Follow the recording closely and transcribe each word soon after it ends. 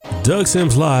Doug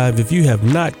Sims Live. If you have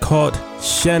not caught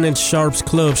Shannon Sharp's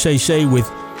Club Shay Shay with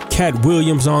Cat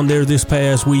Williams on there this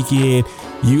past weekend,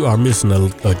 you are missing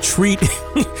a treat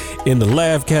in the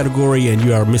laugh category, and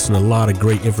you are missing a lot of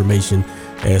great information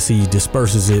as he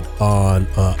disperses it on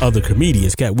other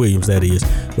comedians, Cat Williams that is.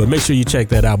 But make sure you check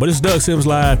that out. But it's Doug Sims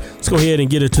Live. Let's go ahead and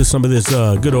get into some of this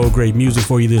good old great music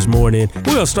for you this morning. We're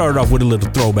going to start it off with a little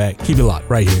throwback. Keep it locked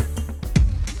right here.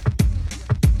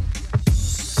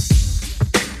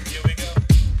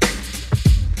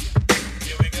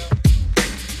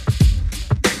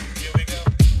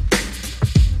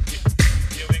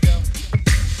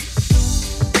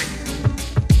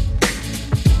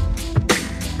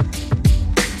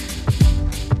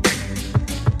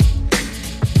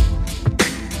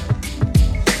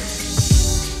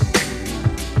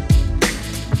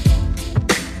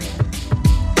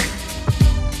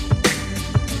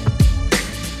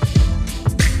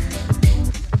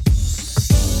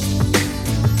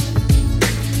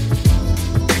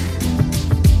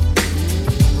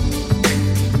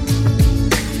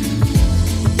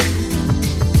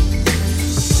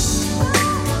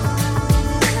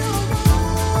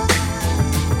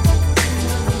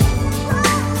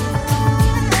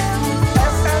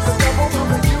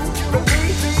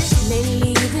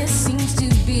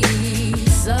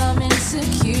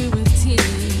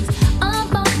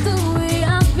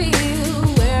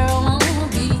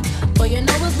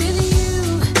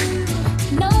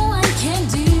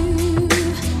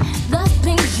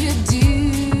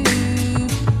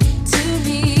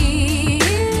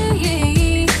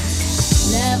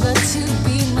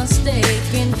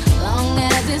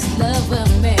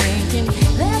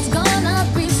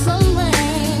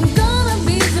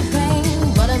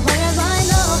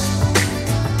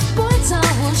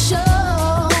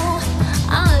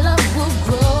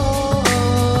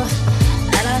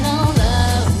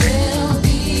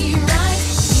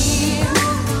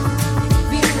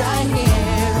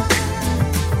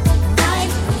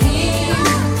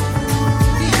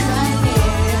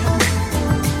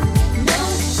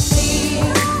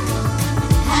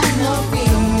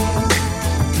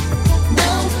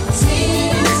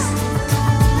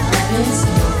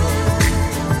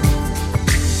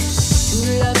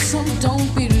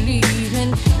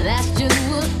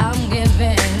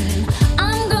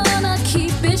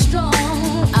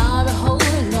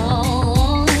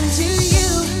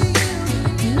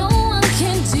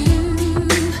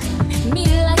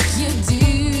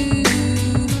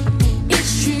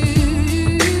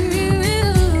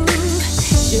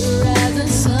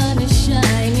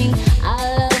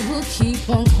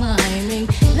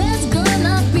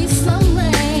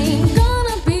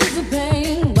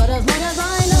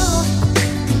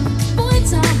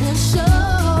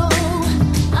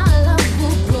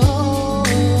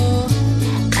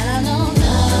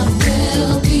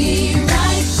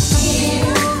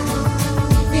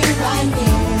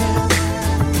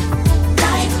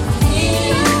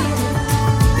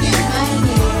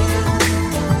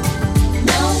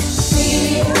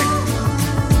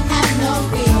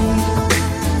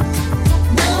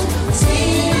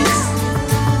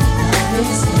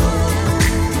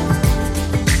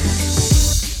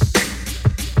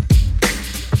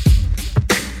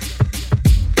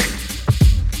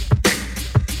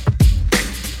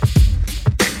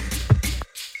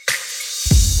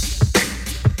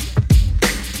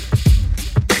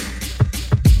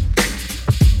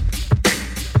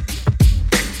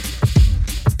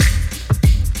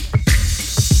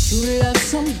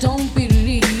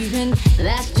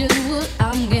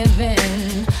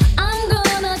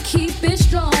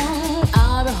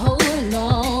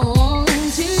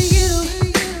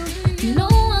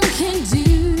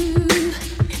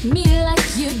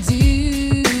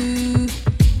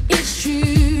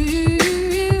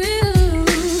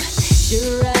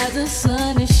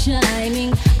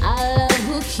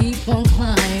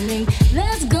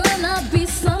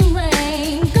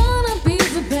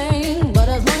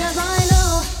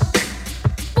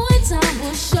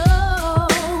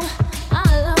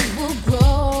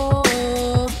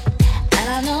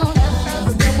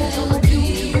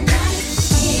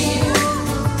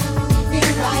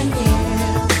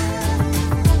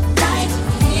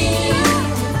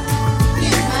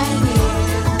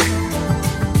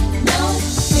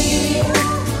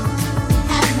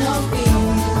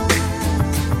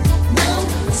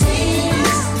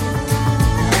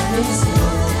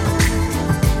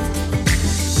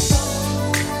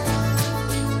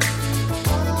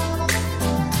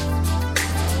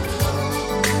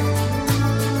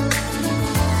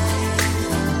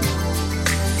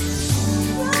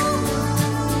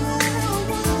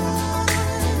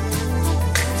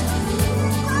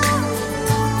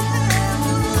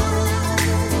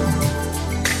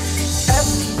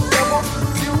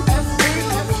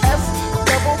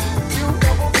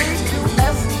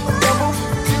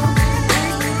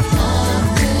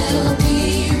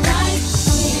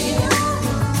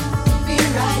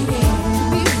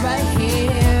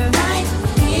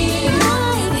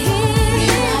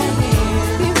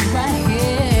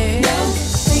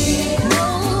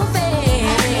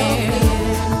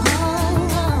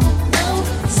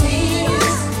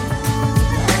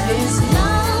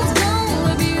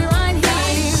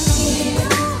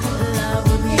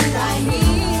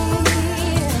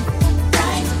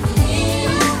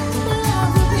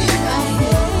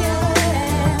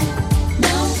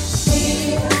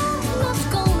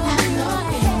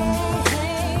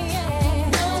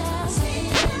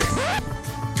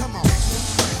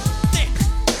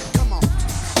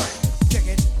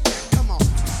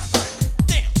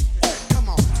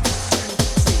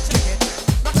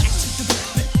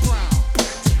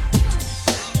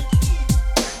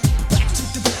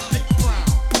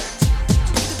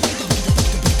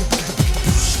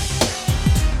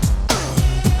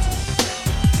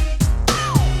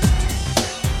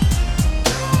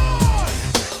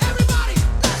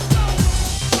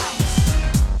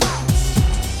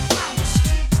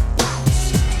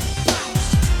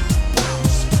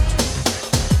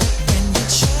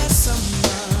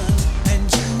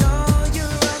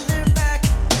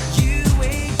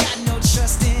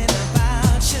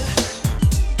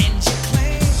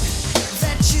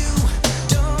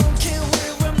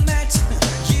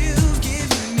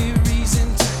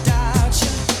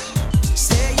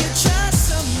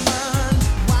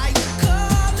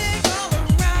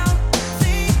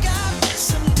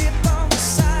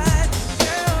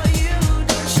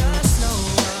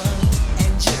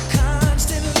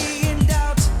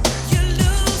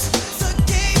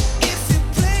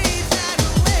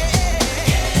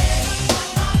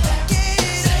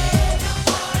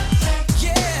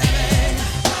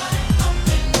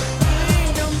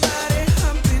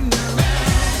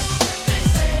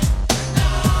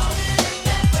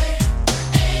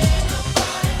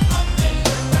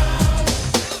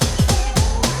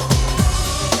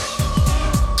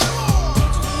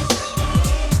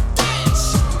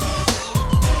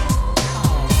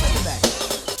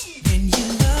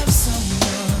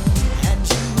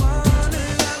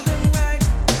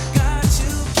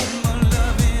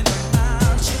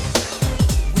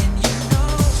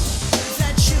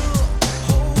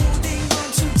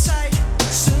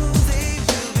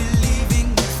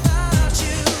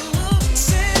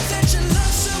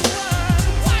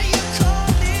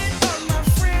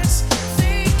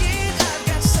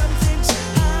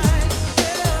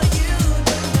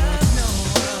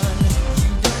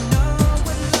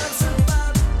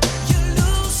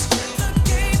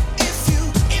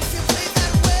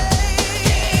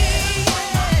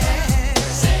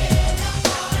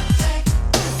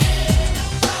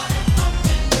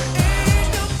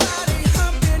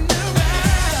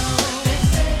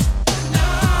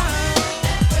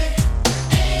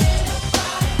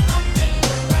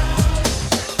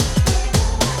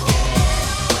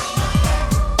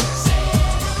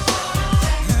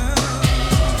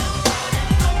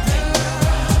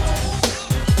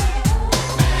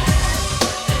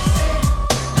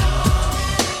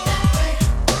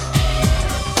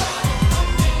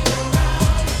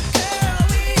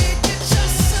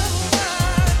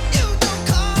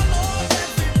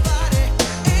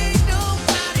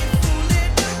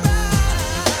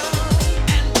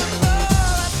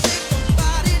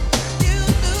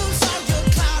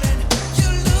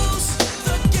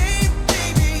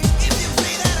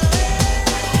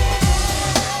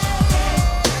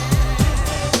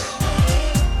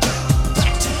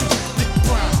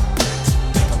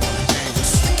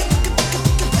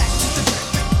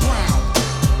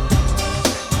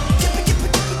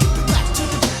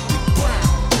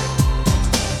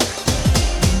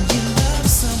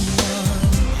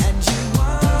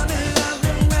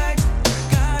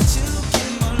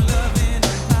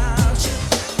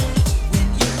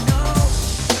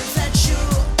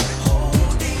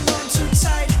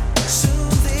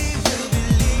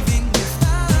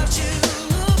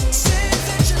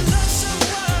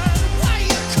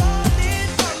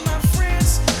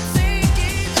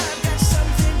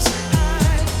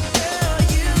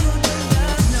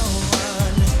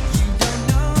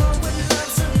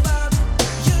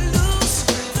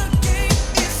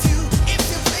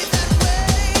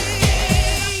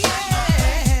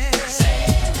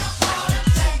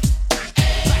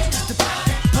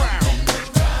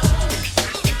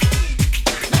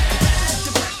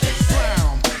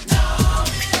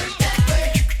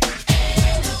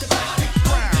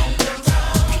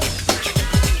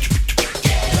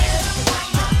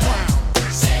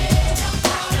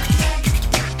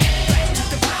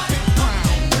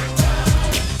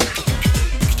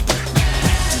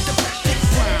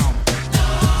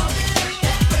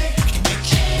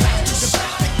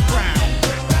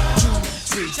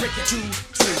 2, 3,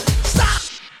 stop!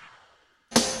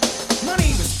 My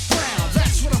name is Brown,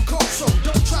 that's what I'm called, so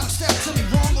don't try to step to me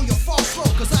wrong or you'll fall slow,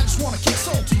 cause I just wanna kick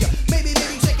soul to you. Maybe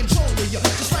take control of you,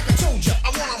 just like I told you. I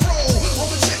wanna roll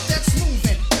on the chick that's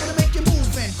moving, wanna make you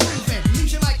moving, grooving, leave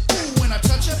you like ooh when I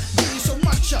touch you, give you so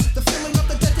much, the feeling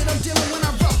of the death that I'm dealing when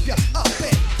I rough you up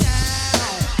and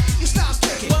down. Your style's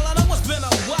kicking. Well, I know it's been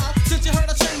a while since you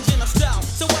heard a change in our style,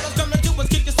 so what I'm gonna do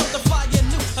is kick you something fly and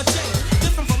new, a change,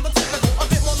 different from the typical, a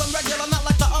bit more than regular, not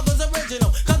like the others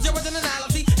original, cause your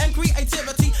originality and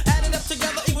creativity added up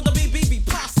together equal the BBB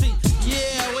posse.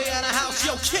 Yeah, we in the house,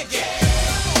 yo, kick it.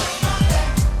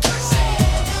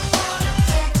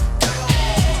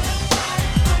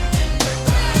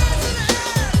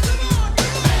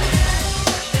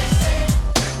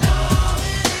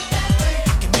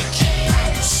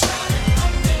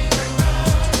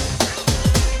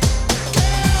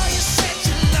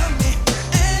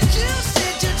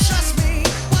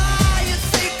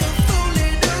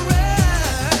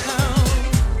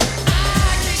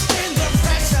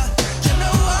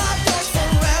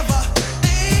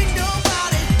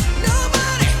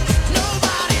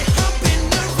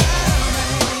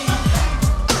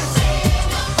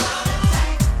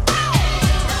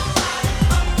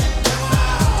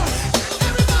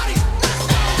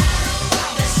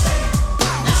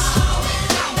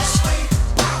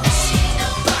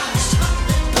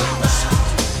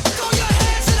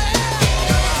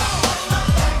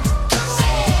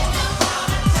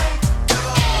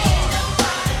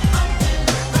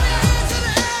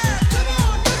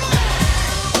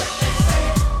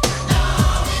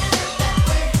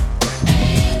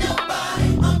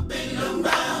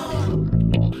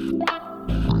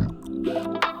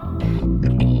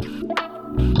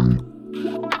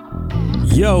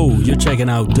 Yo, you're checking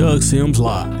out Doug Sims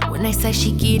Live. When they say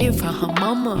she get it from her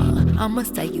mama, I'ma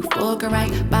say you fucking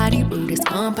right. Body rude is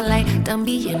unpolite, done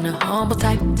being a humble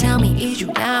type. Tell me, is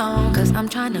you down? Cause I'm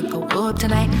trying to go up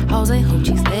tonight. Hoes and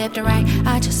hoochies left and right.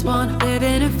 I just wanna live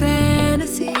in a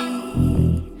fantasy.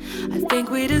 I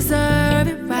think we deserve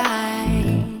it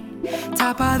right.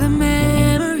 Top of the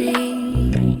memories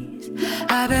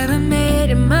I've ever made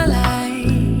in my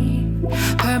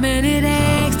life. Permanent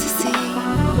ecstasy.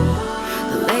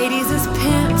 Ladies as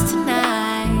pimps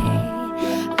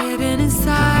tonight, living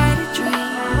inside a dream.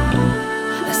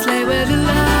 Let's lay where the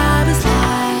love is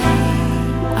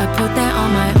like. I put that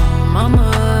on my mama,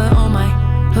 on my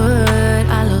hood.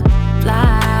 I look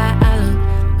fly, I look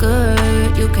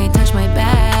good. You can't touch my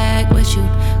bag, wish you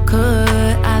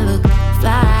could. I look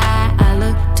fly, I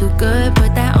look too good.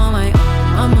 Put that on my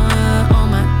mama, on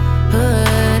my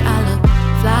hood. I look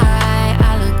fly,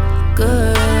 I look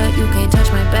good. You can't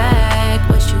touch my bag,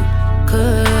 wish you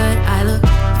could. I look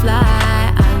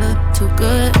fly, I look too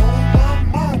good.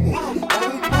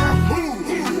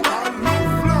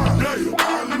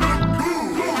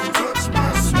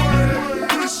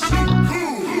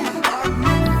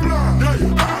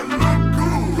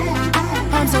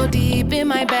 I'm so deep in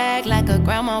my bag like a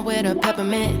grandma with a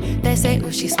peppermint. They say,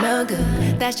 ooh, she smell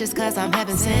good. That's just cause I'm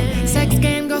heaven sent. Sex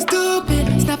game goes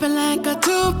stupid, snapping like a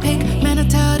toothpick. Man, I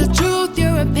tell the truth,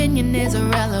 your opinion is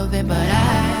irrelevant. But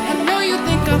I know you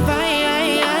think I'm fine.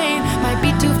 Might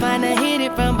be too fine to hit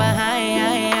it from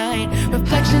behind.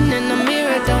 Reflection in the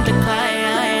mirror, don't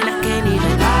decline. I can't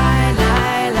even lie.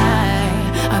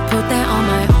 I put that on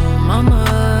my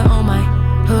mama, on my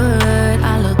hood.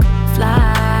 I look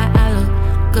fly, I look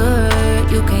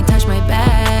good. You can't touch my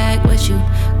bag, wish you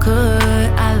could.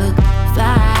 I look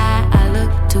fly, I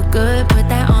look too good. Put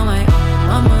that on my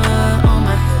mama, on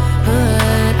my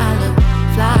hood. I look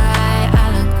fly, I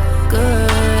look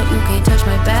good. You can't touch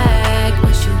my bag,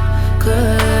 wish you could.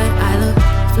 I look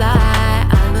fly,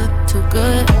 I look too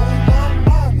good.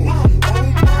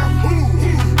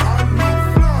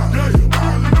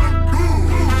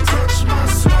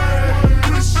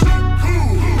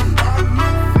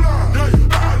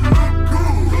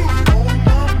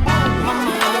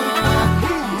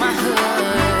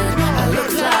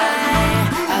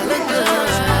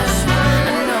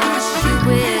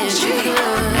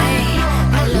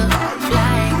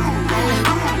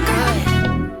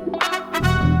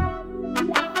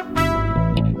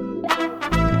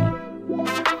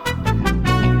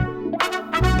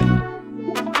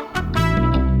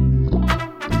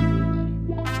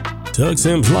 Doug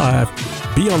Sims Live.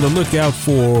 Be on the lookout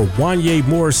for Wanye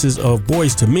Morris's of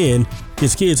Boys to Men.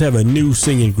 His kids have a new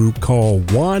singing group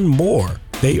called One More.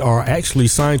 They are actually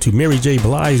signed to Mary J.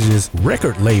 Blige's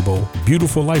record label,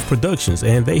 Beautiful Life Productions,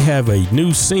 and they have a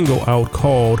new single out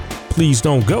called Please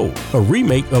Don't Go, a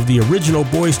remake of the original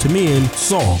Boys to Men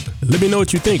song. Let me know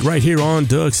what you think right here on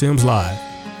Doug Sims Live.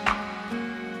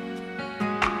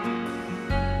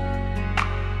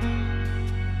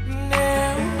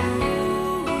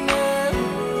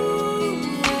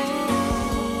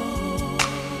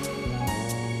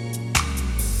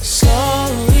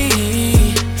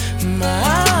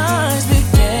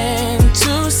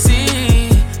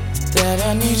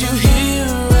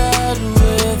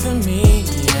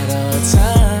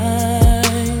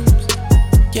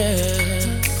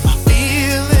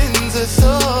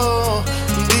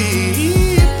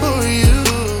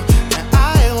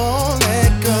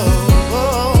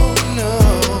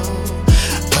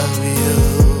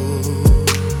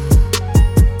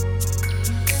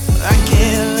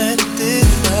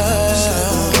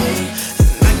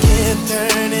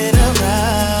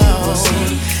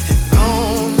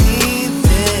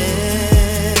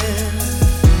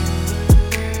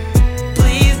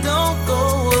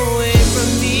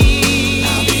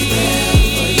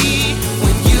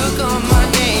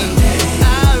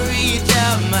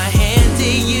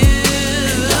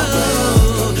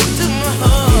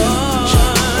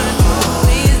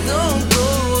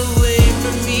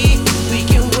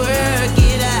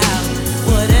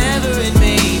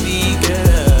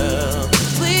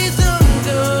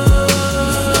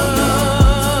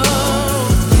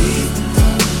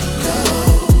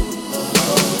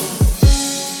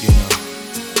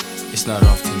 It's not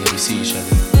often that we see each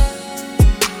other.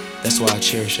 That's why I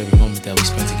cherish every moment that we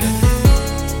spend together.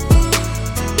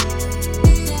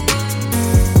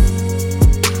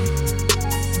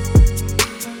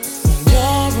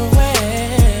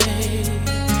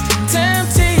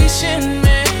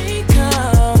 May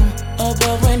come, oh,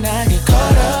 but when I get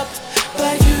caught up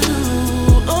by you,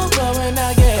 oh, but when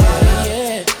I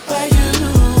get by you,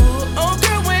 oh,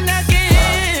 girl, when I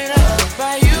get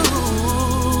by you,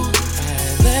 I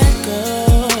let go.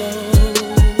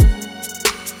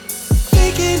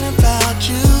 Thinking about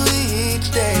you each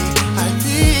day, I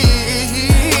feel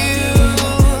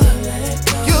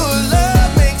your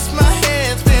love makes my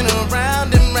head spin around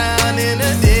and round in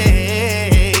a day.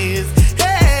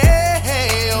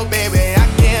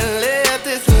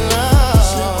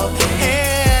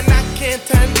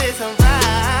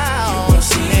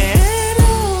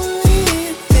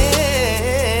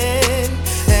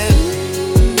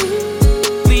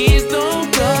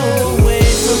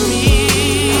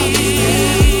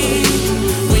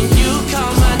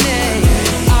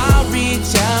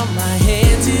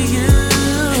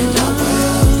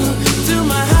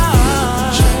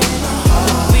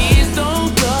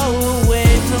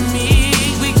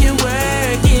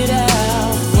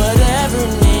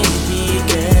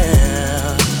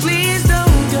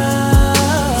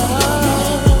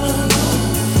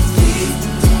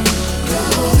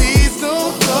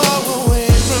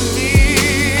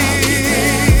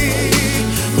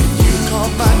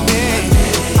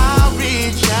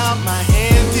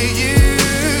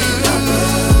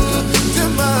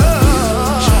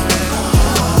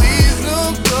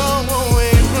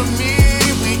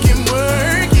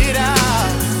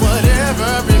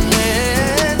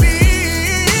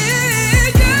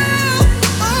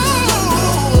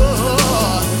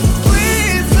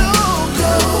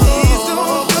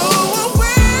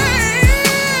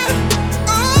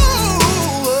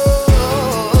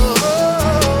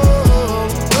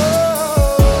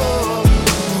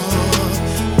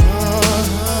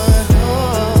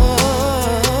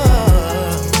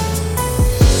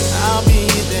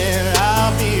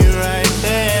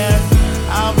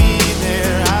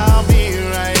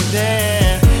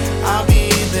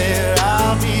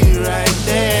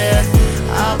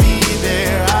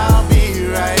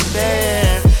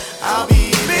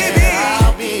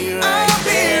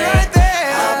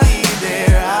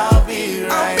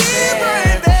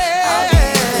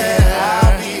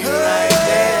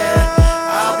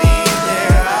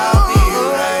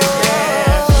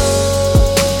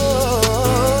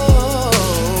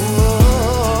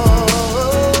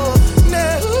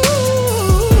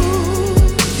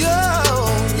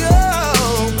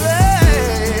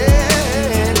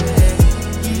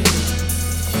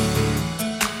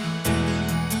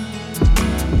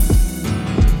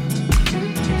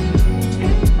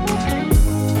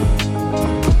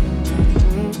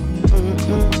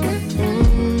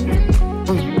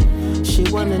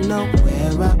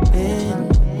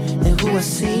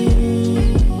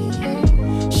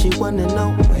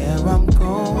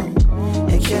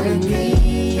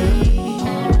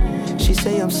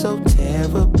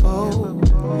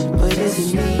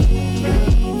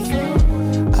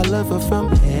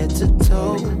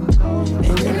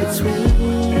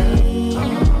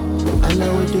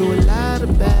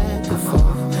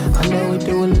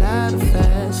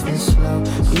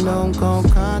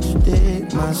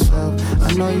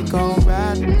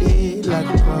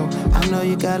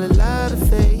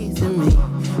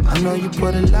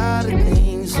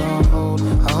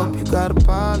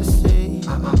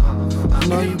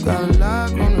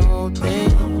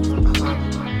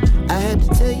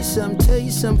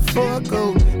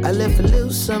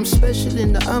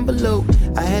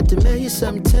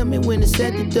 Something, tell me when it's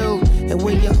at the door. And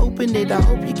when you open it, I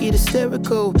hope you get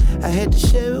hysterical. I had to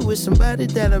share it with somebody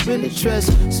that I really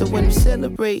trust. So when we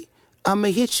celebrate, I'ma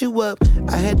hit you up.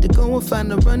 I had to go and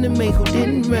find a running mate who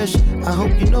didn't rush. I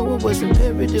hope you know it was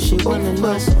imperative. She wanna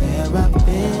know where I've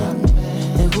been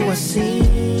and who I see.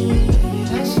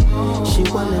 She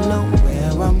wanna know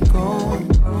where I'm going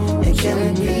and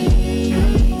killing me.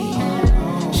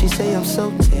 She say I'm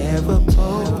so terrible,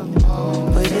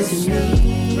 but it's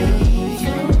me.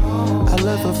 I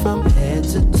love her from head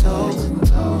to toe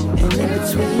and in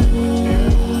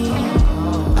between.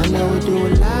 I know we do a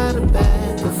lot of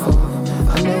back and forth.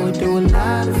 I know we do a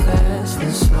lot of fast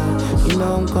and slow. You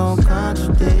know I'm gon'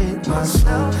 contradict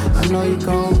myself. I know you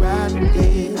gon' ride the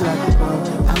dick like a pro.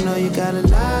 I know you got a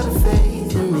lot of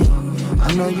faith in me.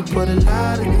 I know you put a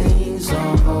lot of things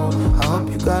on hold. I hope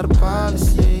you got a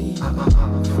policy.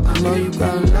 I know you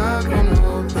got a lock on the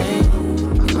whole thing.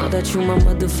 that you my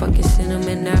motherfucking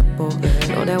cinnamon apple.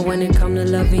 Know that when it come to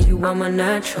loving you, I'm a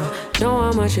natural. Know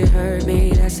how much it hurt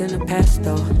me, that's in the past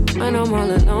though. When I'm all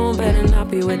alone, better not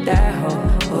be with that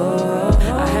hoe. Oh,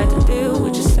 I had to deal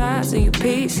with your sides and your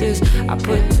pieces. I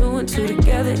put two and two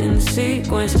together in the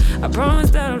sequence. I promise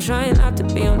that I'm trying not to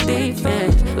be on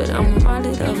defense, but I'm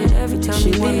reminded of it every time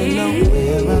you leave. She wanna know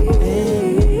where I've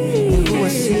been and who I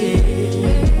see.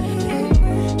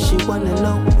 She wanna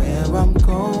know where I'm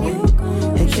going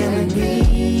and can I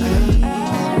leave.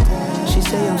 She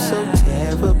say I'm so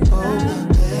terrible,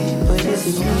 but is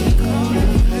it me?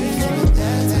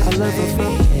 I love her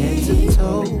from head to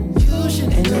toe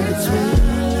and in between.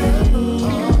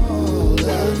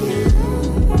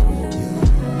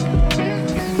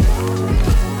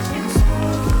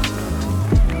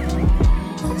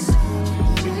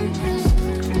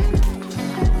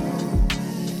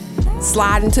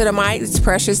 Sliding to the mic, it's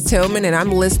Precious Tillman, and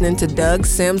I'm listening to Doug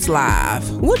Sims Live.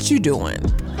 What you doing?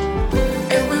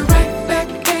 And we're right back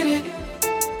in it.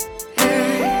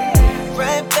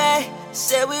 Right back,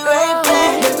 said we right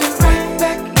back. And we're right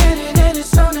back in it, and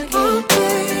it's on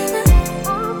again.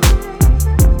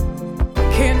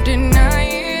 Can't deny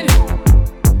it.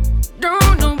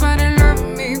 Don't nobody love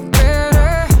me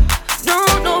better.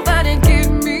 Don't nobody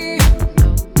give me.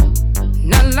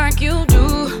 Not like you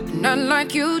do, not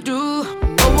like you do.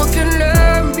 No one can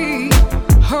love me,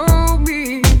 hold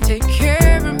me, take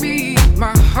care of me.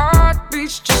 My heart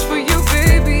beats just for you,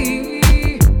 baby.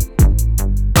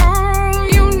 Oh,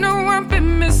 you know I've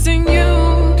been missing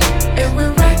you. And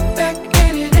we're right back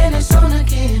in it, and it's on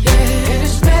again. Yeah, and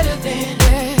it's better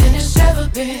than it's ever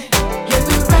been. Yeah,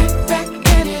 we're right back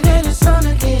in it, and it's on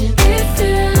again. It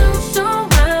feels so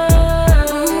right.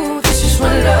 Ooh, this is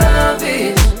what love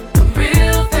is, the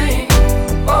real thing.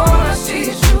 All I see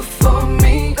is you for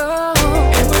me. Oh,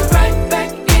 and we're right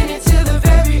back in it till the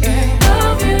very end.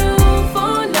 Love you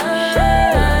for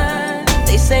life.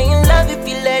 They say in love if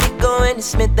you let it go and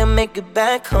it's meant to make it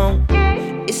back home.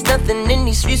 It's nothing in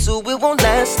these streets so it won't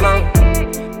last long.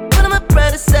 But on my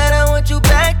brother side I want you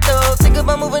back though. Think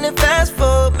about moving it fast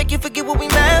forward, make you forget what we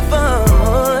mad for.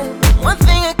 One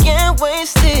thing I can't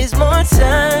waste is more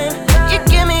time. You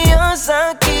give me yours,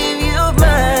 I'll give you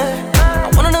mine. I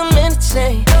wanted a minute to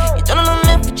say, you don't know I'm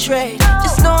meant for trade.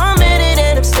 Just know I'm in it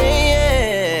and I'm staying.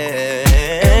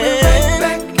 And we're right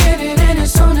back in it, and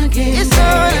it's on again. It's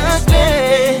on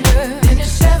again. And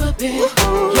it's ever been.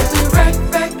 Yeah, we're right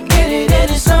back in it,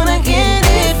 and it's on again.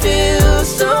 It feels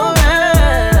so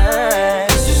right.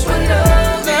 This is what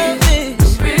love is,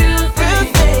 the real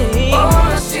thing. All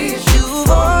I see is you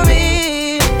For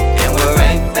me, and we're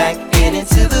right back in it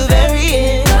to the very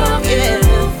end. love Yeah, you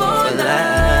for for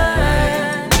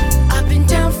life. I've been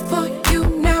down for you,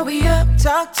 now we up.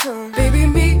 Talk to him. Baby,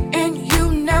 me and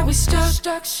you, now we stuck.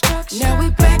 Now we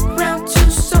back round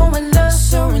to so in love.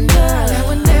 That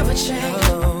would never change.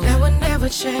 That would never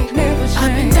change.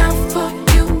 I've been down for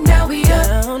you, now we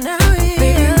up.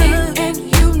 Baby, me and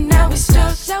you, now we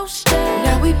stuck.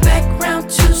 Now we back round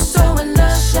to so in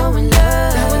love.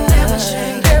 That would never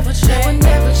change. That would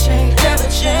never change. Never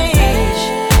change.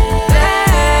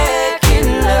 Back in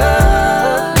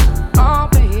love. Oh,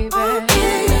 baby.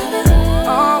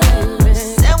 Oh, baby.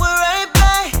 Said we're right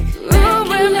back. Ooh,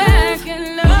 we're back in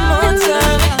love. One more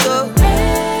time ago.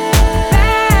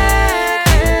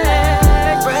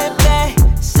 Right back.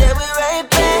 Said we're right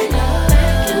back.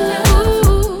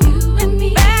 Ooh, you and me.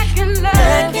 Back in love.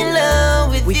 Back in love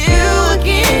with you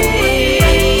again.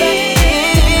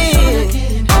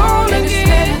 All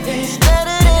again. It's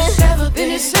better than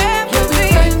It's ever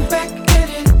been. Back in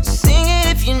it. sing it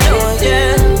if you know it,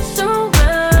 yeah. So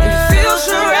right. It feels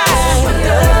so right.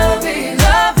 Love is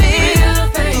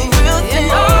The real thing.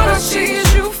 all I see is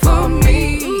you for me.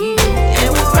 And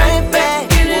we're right back.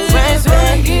 We're right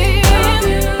back. Love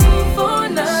you for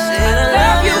life. Said I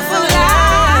love you for life.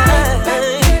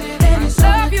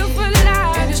 Love you for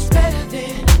life. And it's better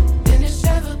than it's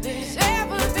ever been. It's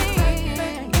ever been.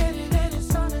 And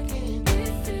it's on again.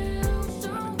 It feels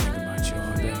so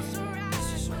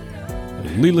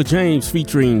Leela James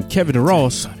featuring Kevin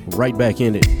Ross, right back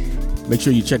in it. Make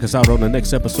sure you check us out on the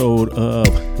next episode of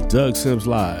Doug Sims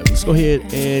Live. Let's go ahead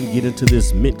and get into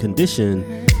this Mint Condition,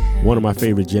 one of my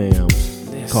favorite jams.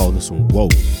 Call this one Whoa.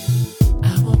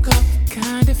 I woke up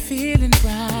kinda feeling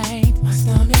right. My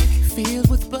stomach filled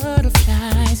with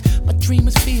butterflies. My dream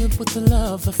was filled with a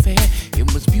love affair.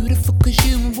 It was beautiful cause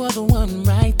you were the one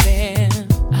right there.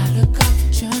 I look up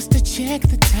just to check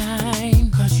the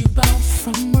time, cause you bounced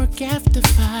from work after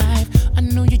 5. I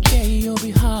know your day will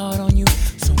be hard on you,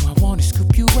 so I wanna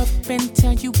scoop you up and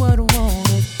tell you what I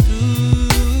wanna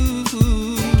do.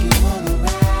 Take you on a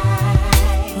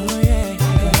ride.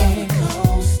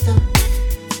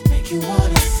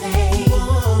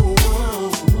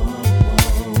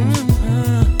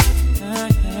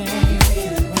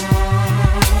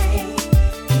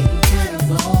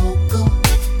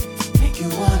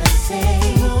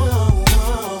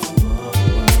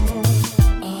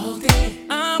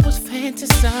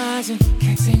 fantasizing.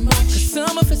 Can't say much, 'cause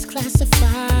some of it's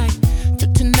classified. To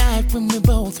tonight when we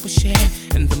both will share.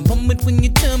 And the moment when you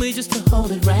tell me just to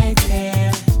hold it right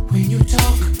there. When you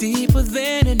talk deeper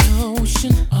than an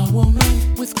ocean, a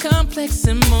woman with complex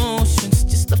emotions,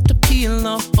 just love to peel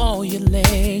off all your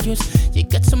layers. You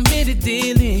got so many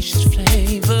delicious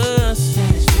flavors.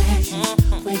 Satisfaction,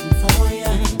 waiting for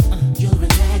you. You'll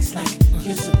relax like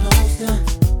you're supposed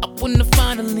to. When I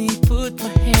finally put my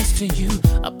hands to you,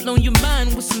 I've blown your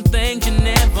mind with some things you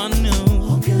never knew.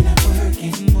 Hope you're not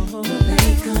working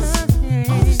late, 'cause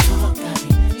all this talk got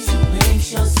me so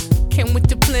anxious. Can't wait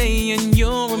to play in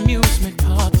your amusement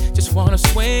park. Just wanna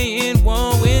sway and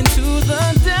walk into the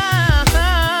dark.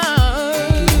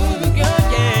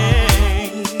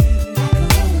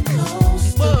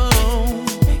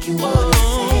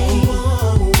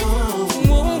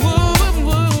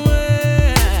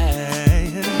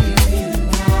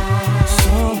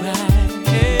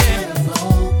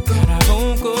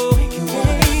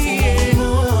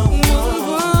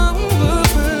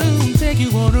 Take you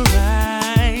on a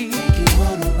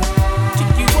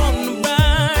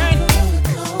ride,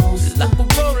 like a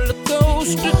roller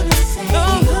coaster.